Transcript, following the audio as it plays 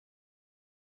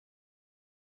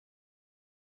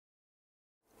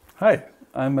Hi,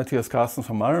 I'm Matthias Carsten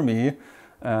from RME,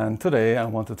 and today I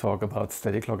want to talk about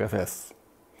SteadyClock FS.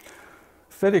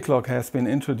 SteadyClock has been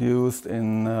introduced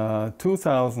in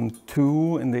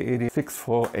 2002 in the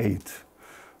 8648.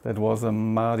 That was a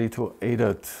MADI to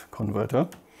ADAT converter,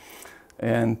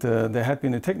 and there had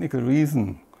been a technical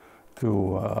reason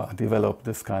to develop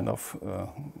this kind of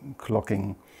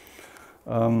clocking.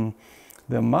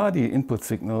 The MADI input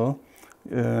signal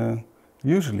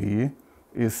usually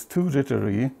is too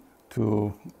jittery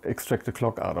to extract the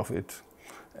clock out of it,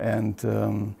 and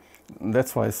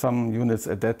that's why some units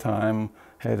at that time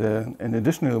had an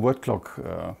additional word clock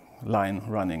line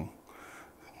running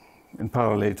in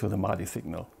parallel to the MADI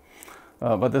signal.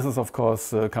 But this is of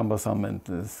course cumbersome, and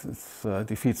this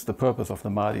defeats the purpose of the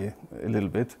MADI a little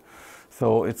bit.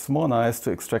 So it's more nice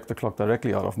to extract the clock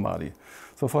directly out of MADI.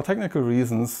 So for technical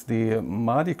reasons, the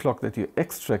MADI clock that you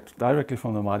extract directly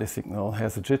from the MADI signal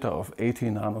has a jitter of 80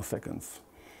 nanoseconds.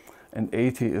 And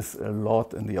 80 is a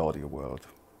lot in the audio world.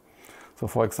 So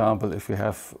for example, if you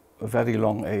have a very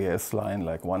long AES line,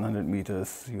 like 100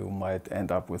 meters, you might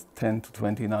end up with 10 to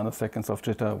 20 nanoseconds of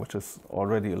jitter, which is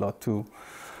already a lot too.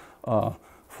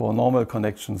 For normal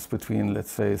connections between, let's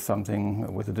say,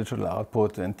 something with a digital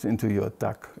output and into your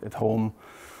DAC at home,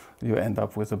 you end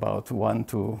up with about 1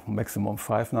 to maximum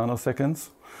 5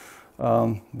 nanoseconds.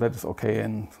 That is okay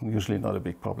and usually not a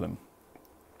big problem.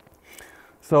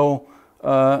 So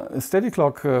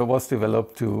SteadyClock was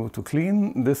developed to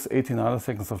clean this 80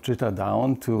 nanoseconds of jitter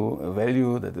down to a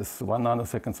value that is 1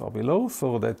 nanosecond or below,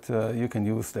 so that you can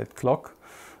use that clock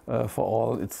for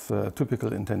all its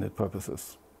typical intended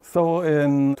purposes. So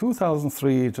in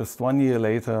 2003, just 1 year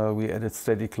later, we added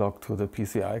SteadyClock to the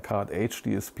PCI card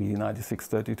HDSP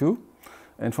 9632,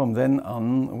 and from then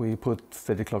on we put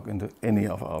SteadyClock into any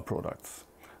of our products.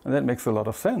 And that makes a lot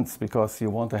of sense, because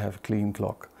you want to have a clean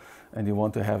clock and you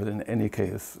want to have it in any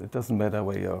case. It doesn't matter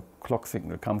where your clock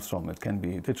signal comes from. It can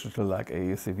be digital like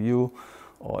AECVU,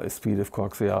 or SPDIF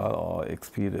coaxial, or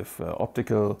XPDIF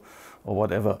optical, or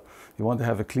whatever. You want to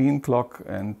have a clean clock,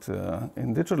 and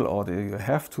in digital audio you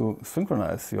have to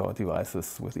synchronize your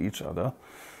devices with each other,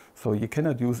 so you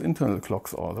cannot use internal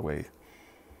clocks all the way.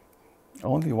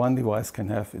 Only one device can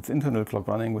have its internal clock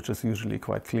running, which is usually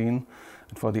quite clean,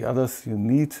 and for the others you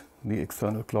need the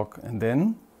external clock, and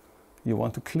then you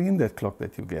want to clean that clock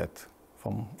that you get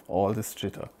from all this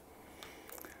jitter.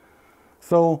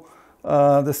 So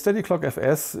the SteadyClock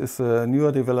FS is a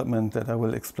newer development that I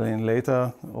will explain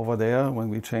later over there when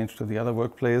we change to the other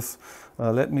workplace.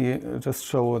 Let me just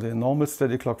show the normal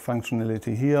SteadyClock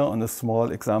functionality here on a small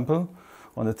example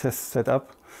on a test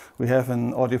setup. We have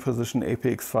an audio position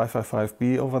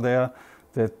APX555B over there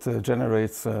that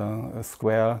generates a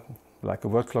square like a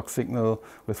word clock signal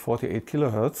with 48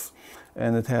 kilohertz,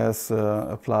 and it has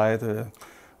applied a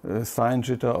sine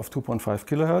jitter of 2.5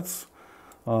 kilohertz.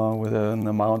 With an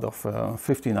amount of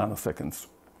 50 nanoseconds.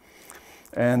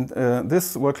 And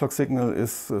this word clock signal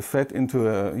is fed into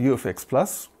a UFX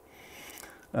plus.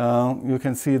 You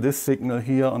can see this signal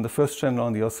here on the first channel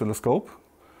on the oscilloscope.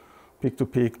 Peak to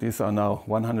peak, these are now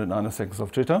 100 nanoseconds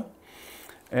of jitter.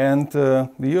 And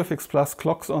the UFX plus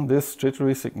clocks on this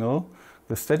jittery signal.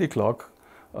 The SteadyClock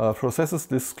processes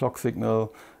this clock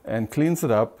signal and cleans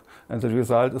it up, and the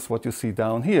result is what you see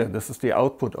down here. This is the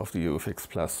output of the UFX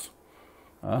plus.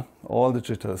 All the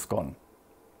jitter is gone.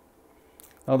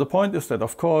 Now the point is that,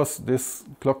 of course, this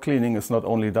clock cleaning is not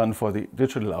only done for the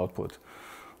digital output.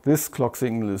 This clock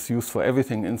signal is used for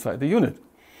everything inside the unit.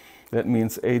 That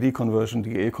means AD conversion,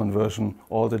 DA conversion,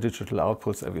 all the digital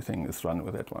outputs, everything is run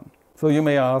with that one. So you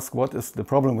may ask, what is the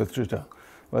problem with jitter?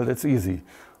 Well, that's easy.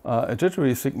 A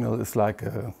jittery signal is like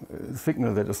a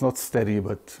signal that is not steady,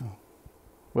 but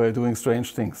we're doing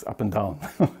strange things up and down,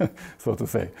 so to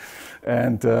say.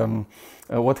 And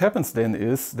what happens then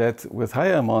is that with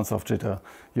higher amounts of jitter,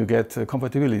 you get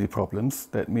compatibility problems.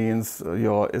 That means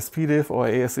your SPDIF or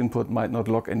AS input might not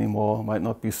lock anymore, might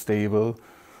not be stable,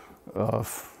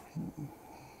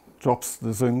 drops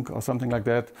the sync or something like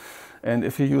that. And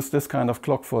if you use this kind of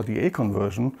clock for DA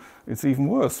conversion, it's even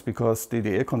worse, because the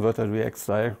DA converter reacts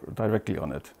directly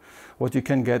on it. What you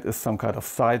can get is some kind of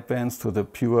sidebands to the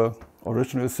pure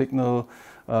original signal.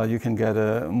 You can get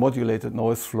a modulated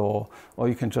noise floor, or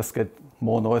you can just get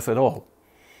more noise at all.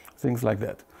 Things like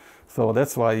that. So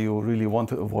that's why you really want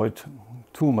to avoid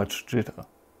too much jitter.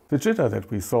 The jitter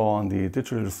that we saw on the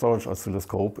digital storage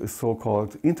oscilloscope is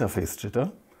so-called interface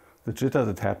jitter. The jitter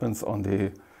that happens on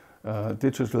the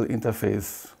digital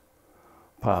interface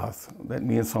path. That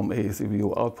means from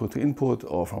ASEVU output to input,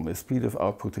 or from SPDIF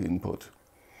output to input.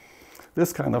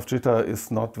 This kind of jitter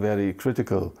is not very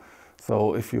critical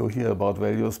So if you hear about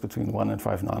values between 1 and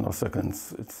 5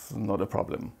 nanoseconds, it's not a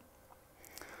problem.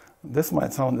 This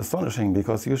might sound astonishing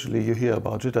because usually you hear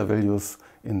about jitter values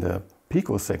in the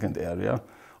picosecond area,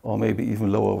 or maybe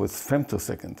even lower with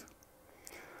femtosecond.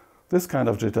 This kind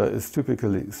of jitter is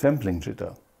typically sampling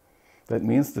jitter. That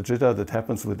means the jitter that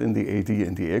happens within the AD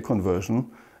and DA conversion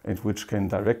and which can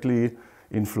directly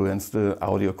influence the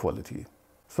audio quality.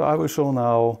 So I will show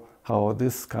now how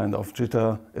this kind of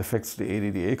jitter affects the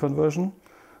AD-DA conversion.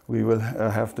 We will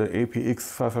have the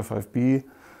APX555B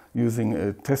using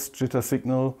a test jitter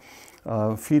signal,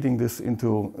 feeding this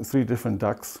into 3 different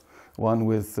DACs, one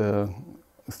with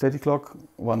SteadyClock,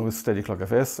 one with SteadyClock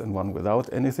FS, and one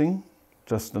without anything,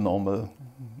 just the normal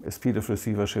SPDIF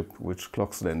receivership, which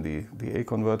clocks then the DA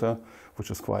converter, which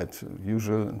is quite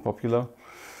usual and popular.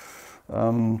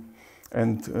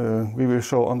 We will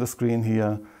show on the screen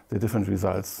here the different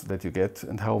results that you get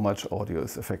and how much audio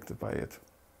is affected by it.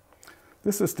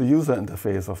 This is the user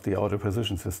interface of the audio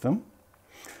precision system,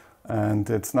 and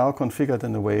it's now configured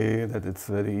in a way that it's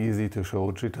very easy to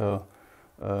show jitter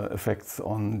effects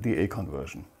on DA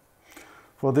conversion.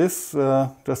 For this,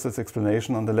 just as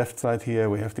explanation, on the left side here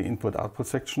we have the input-output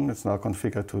section. It's now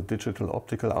configured to digital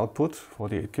optical output,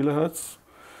 48 kHz,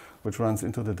 which runs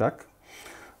into the DAC.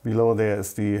 Below there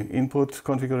is the input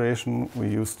configuration. We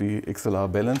use the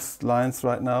XLR balanced lines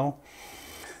right now.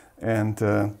 And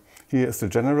here is the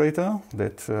generator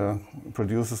that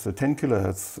produces the 10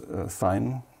 kHz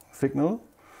sine signal,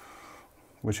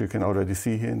 which you can already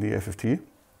see here in the FFT.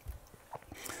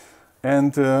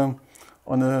 And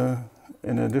on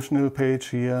an additional page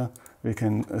here, we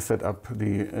can set up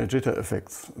the jitter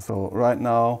effects. So right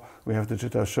now we have the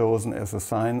jitter chosen as a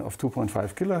sine of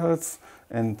 2.5 kHz,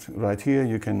 and right here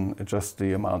you can adjust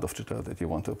the amount of jitter that you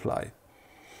want to apply.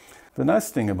 The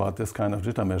nice thing about this kind of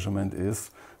jitter measurement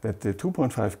is that the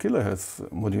 2.5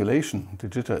 kHz modulation, the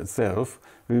jitter itself,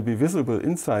 will be visible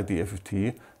inside the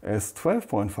FFT as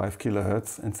 12.5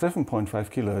 kHz and 7.5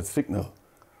 kHz signal,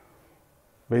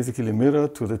 basically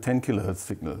mirrored to the 10 kHz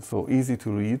signal, so easy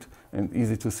to read and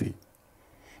easy to see.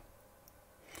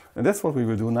 And that's what we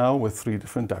will do now with 3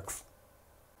 different DACs.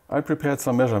 I prepared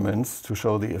some measurements to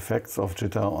show the effects of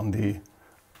jitter on the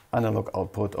analog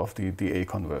output of the DA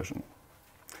conversion.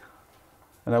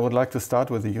 And I would like to start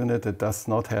with a unit that does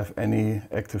not have any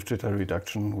active jitter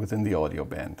reduction within the audio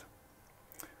band.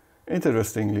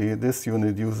 Interestingly, this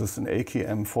unit uses an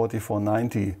AKM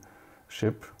 4490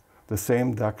 chip, the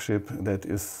same DAC chip that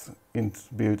is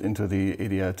built into the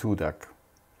ADI2 DAC.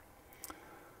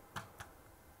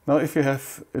 Now, if you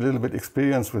have a little bit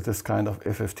experience with this kind of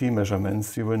FFT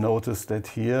measurements, you will notice that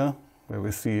here, where we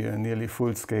see a nearly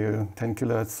full-scale 10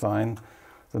 kHz sine,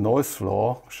 the noise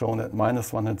floor shown at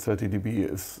minus 130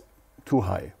 dB is too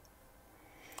high.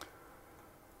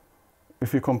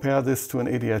 If you compare this to an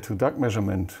ADI2 DAC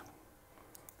measurement,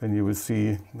 then you will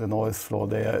see the noise floor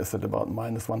there is at about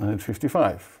minus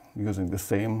 155, using the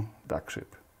same DAC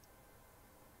chip.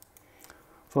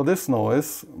 So this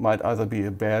noise might either be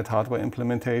a bad hardware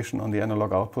implementation on the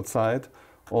analog output side,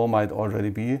 or might already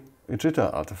be a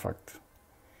jitter artifact.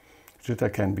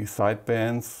 Jitter can be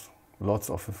sidebands, lots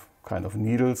of kind of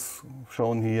needles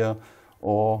shown here,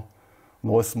 or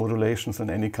noise modulations in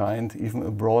any kind. Even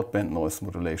a broadband noise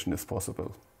modulation is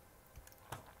possible.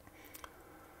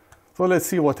 So let's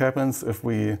see what happens if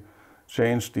we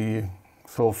change the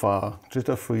so far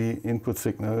jitter-free input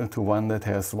signal to one that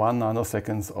has 1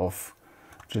 nanoseconds of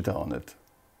jitter on it.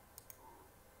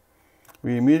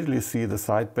 We immediately see the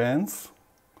sidebands,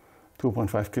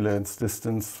 2.5 kHz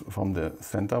distance from the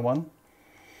center one.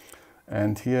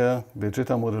 And here the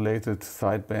jitter modulated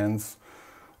sidebands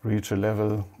reach a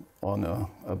level on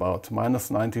about minus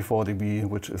 94 dB,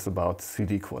 which is about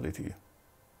CD quality.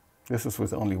 This is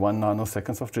with only 1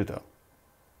 nanoseconds of jitter.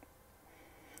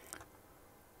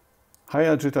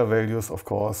 Higher jitter values, of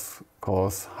course,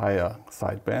 cause higher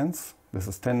sidebands. This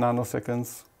is 10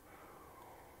 nanoseconds,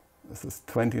 this is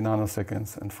 20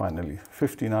 nanoseconds, and finally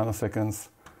 50 nanoseconds.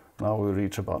 Now we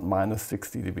reach about minus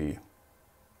 60 dB.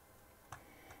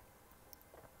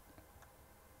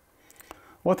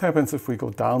 What happens if we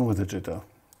go down with the jitter?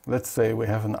 Let's say we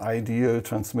have an ideal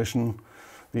transmission.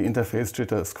 The interface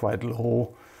jitter is quite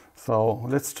low, so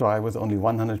let's try with only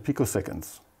 100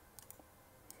 picoseconds.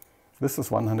 This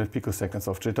is 100 picoseconds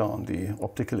of jitter on the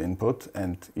optical input,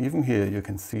 and even here you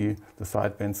can see the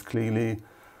sidebands clearly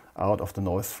out of the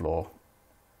noise floor.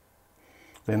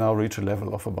 They now reach a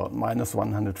level of about minus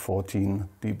 114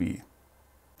 dB.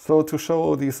 So to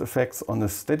show these effects on a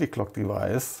SteadyClock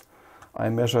device, I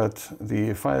measured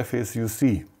the Firephase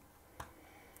UC.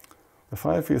 The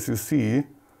Firephase UC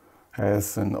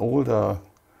has an older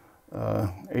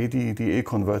AD-DA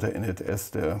converter in it as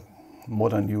the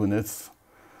modern units.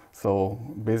 So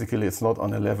basically it's not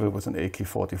on a level with an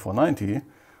AK4490,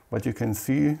 but you can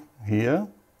see here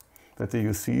that the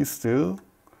UC still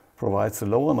provides a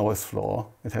lower noise floor.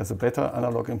 It has a better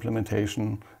analog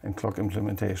implementation and clock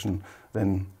implementation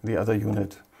than the other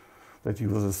unit that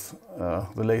uses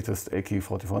the latest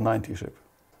AK4490 chip.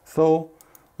 So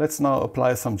let's now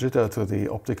apply some jitter to the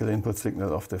optical input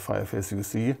signal of the 5S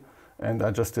UC. And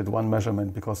I just did one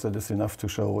measurement because that is enough to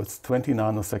show it's 20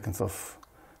 nanoseconds of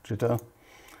jitter.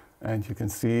 And you can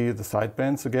see the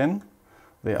sidebands again.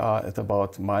 They are at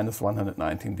about minus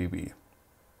 119 dB.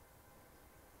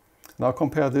 Now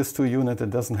compare this to a unit that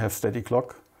doesn't have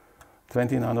SteadyClock.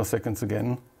 20 nanoseconds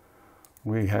again.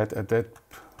 We had at that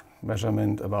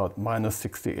measurement about minus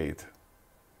 68.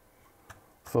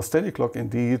 So SteadyClock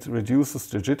indeed reduces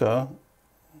the jitter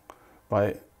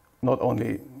by not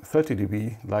only 30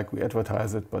 dB like we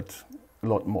advertise it, but a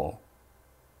lot more.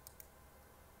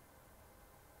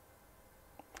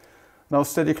 Now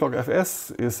SteadyClock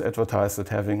FS is advertised as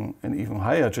having an even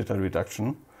higher jitter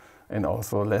reduction and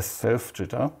also less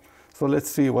self-jitter. So let's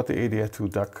see what the ADI2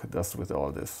 DUC does with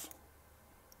all this.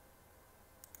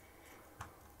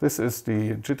 This is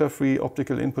the jitter-free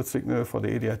optical input signal for the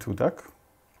ADI2 DUC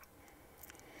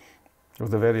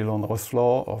with a very low noise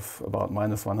floor of about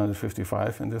minus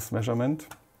 155 in this measurement.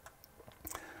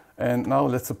 And now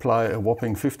let's apply a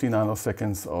whopping 50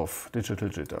 nanoseconds of digital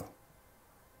jitter.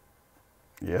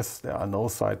 Yes, there are no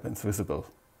sidebands visible.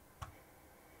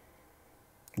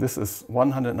 This is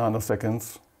 100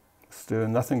 nanoseconds, still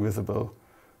nothing visible.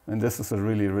 And this is a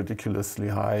really ridiculously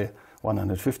high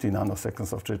 150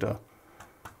 nanoseconds of jitter.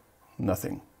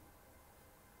 Nothing.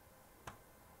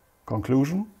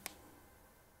 Conclusion?